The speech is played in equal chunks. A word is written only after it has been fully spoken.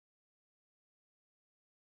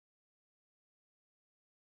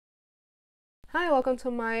Hi, welcome to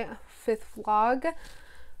my 5th vlog.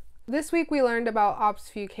 This week we learned about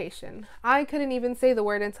obfuscation. I couldn't even say the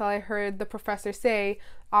word until I heard the professor say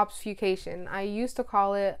obfuscation. I used to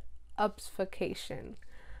call it obfuscation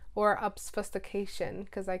or obfuscation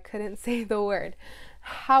because I couldn't say the word.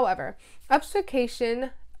 However,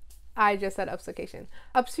 obfuscation, I just said obfuscation.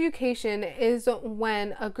 Obfuscation is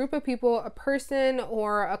when a group of people, a person,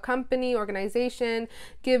 or a company, organization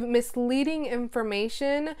give misleading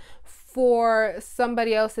information for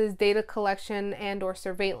somebody else's data collection and or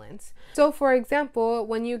surveillance. So for example,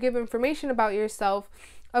 when you give information about yourself,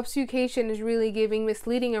 obfuscation is really giving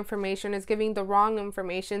misleading information, is giving the wrong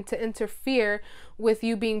information to interfere with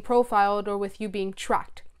you being profiled or with you being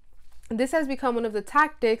tracked. This has become one of the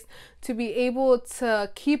tactics to be able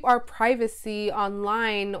to keep our privacy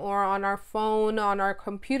online or on our phone, on our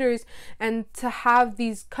computers, and to have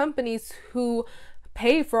these companies who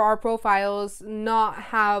pay for our profiles not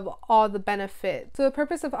have all the benefit. So the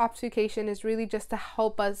purpose of obfuscation is really just to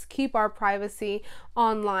help us keep our privacy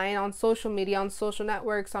online, on social media, on social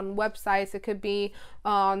networks, on websites. It could be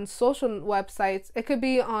on social websites. It could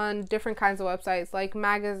be on different kinds of websites like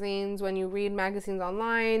magazines, when you read magazines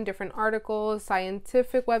online, different articles,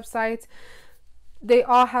 scientific websites. They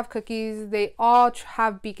all have cookies, they all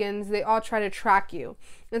have beacons, they all try to track you.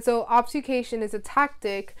 And so obfuscation is a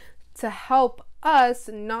tactic to help us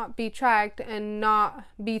not be tracked and not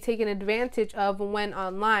be taken advantage of when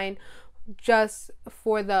online, just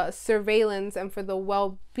for the surveillance and for the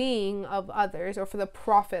well-being of others or for the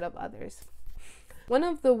profit of others. One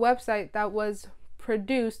of the websites that was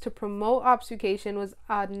produced to promote obfuscation was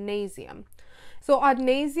Odnasium. So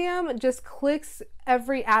Odnasium just clicks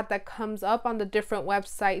every ad that comes up on the different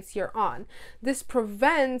websites you're on. This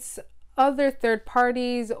prevents other third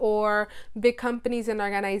parties or big companies and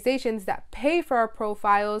organizations that pay for our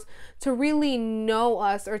profiles to really know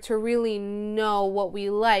us or to really know what we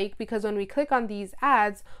like, because when we click on these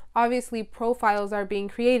ads, obviously profiles are being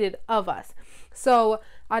created of us. So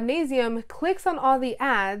Odnasium clicks on all the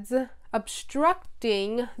ads,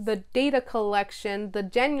 obstructing the data collection, the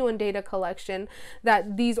genuine data collection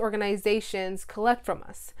that these organizations collect from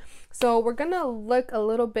us. So we're gonna look a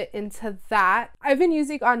little bit into that. I've been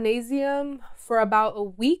using Odnasium for about a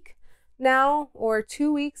week now, or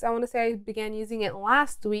 2 weeks. I want to say I began using it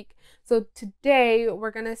last week. So today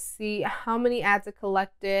we're gonna see how many ads it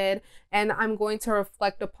collected, and I'm going to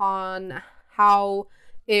reflect upon how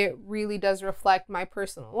it really does reflect my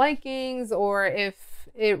personal likings, or if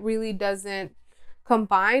it really doesn't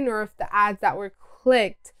combine, or if the ads that were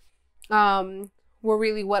clicked were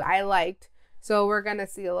really what I liked. So we're gonna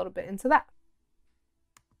see a little bit into that.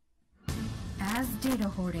 As data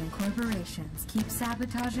hoarding corporations keep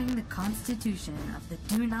sabotaging the constitution of the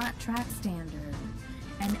Do Not Track standard,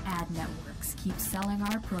 and ad networks keep selling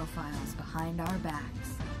our profiles behind our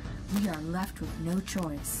backs, we are left with no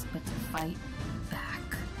choice but to fight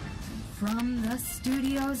back. From the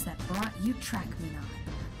studios that brought you TrackMeNot,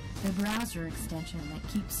 the browser extension that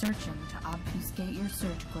keeps searching to obfuscate your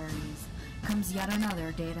search queries, comes yet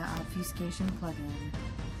another data obfuscation plugin,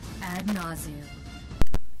 Ad Nauseam.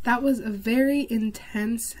 That was a very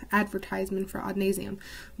intense advertisement for Odnasium,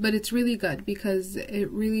 but it's really good because it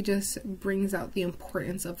really just brings out the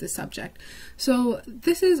importance of the subject. So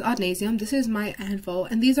this is Odnasium, this is my advo,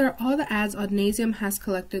 and these are all the ads Odnasium has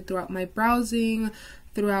collected throughout my browsing,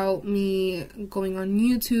 throughout me going on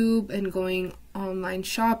YouTube and going online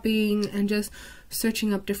shopping and just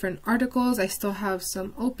searching up different articles. I still have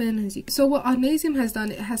some open. So what Odnasium has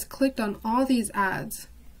done, it has clicked on all these ads,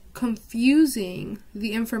 confusing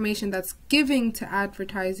the information that's giving to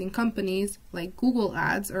advertising companies like Google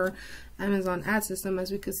Ads or Amazon ad system,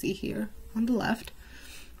 as we could see here on the left.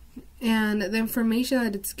 And the information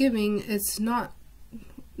that it's giving, it's not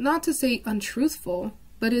to say untruthful,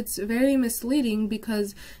 but it's very misleading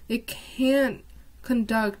because it can't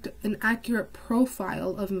conduct an accurate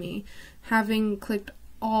profile of me having clicked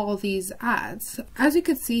all these ads. As you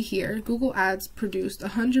can see here, Google Ads produced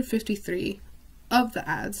 153 of the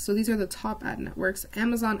ads. So these are the top ad networks,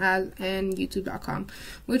 Amazon Ads and YouTube.com,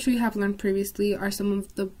 which we have learned previously are some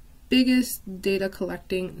of the biggest data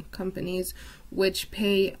collecting companies which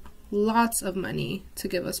pay lots of money to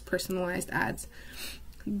give us personalized ads.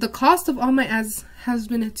 The cost of all my ads has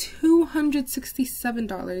been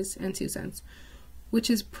 $267.02,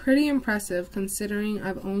 which is pretty impressive considering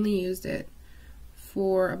I've only used it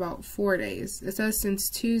for about 4 days. It says since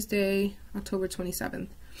Tuesday, October 27th.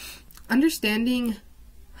 Understanding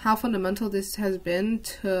how fundamental this has been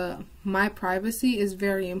to my privacy is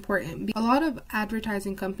very important. A lot of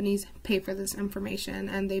advertising companies pay for this information,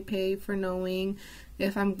 and they pay for knowing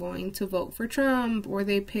if I'm going to vote for Trump, or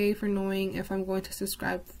they pay for knowing if I'm going to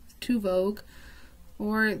subscribe to Vogue,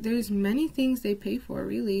 or there's many things they pay for,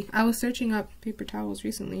 really. I was searching up paper towels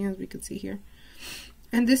recently, as we could see here,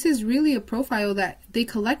 and this is really a profile that they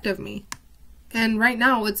collect of me. And right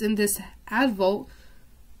now it's in this ad vault,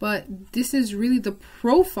 but this is really the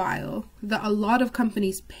profile that a lot of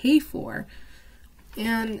companies pay for.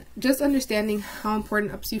 And just understanding how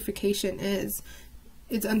important obfuscation is,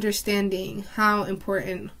 it's understanding how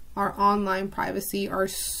important our online privacy, our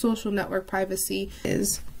social network privacy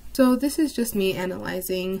is. So this is just me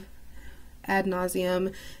analyzing ad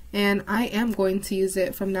nauseum, and I am going to use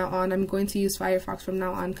it from now on. I'm going to use Firefox from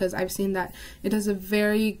now on because I've seen that it does a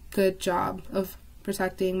very good job of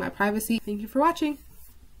protecting my privacy. Thank you for watching.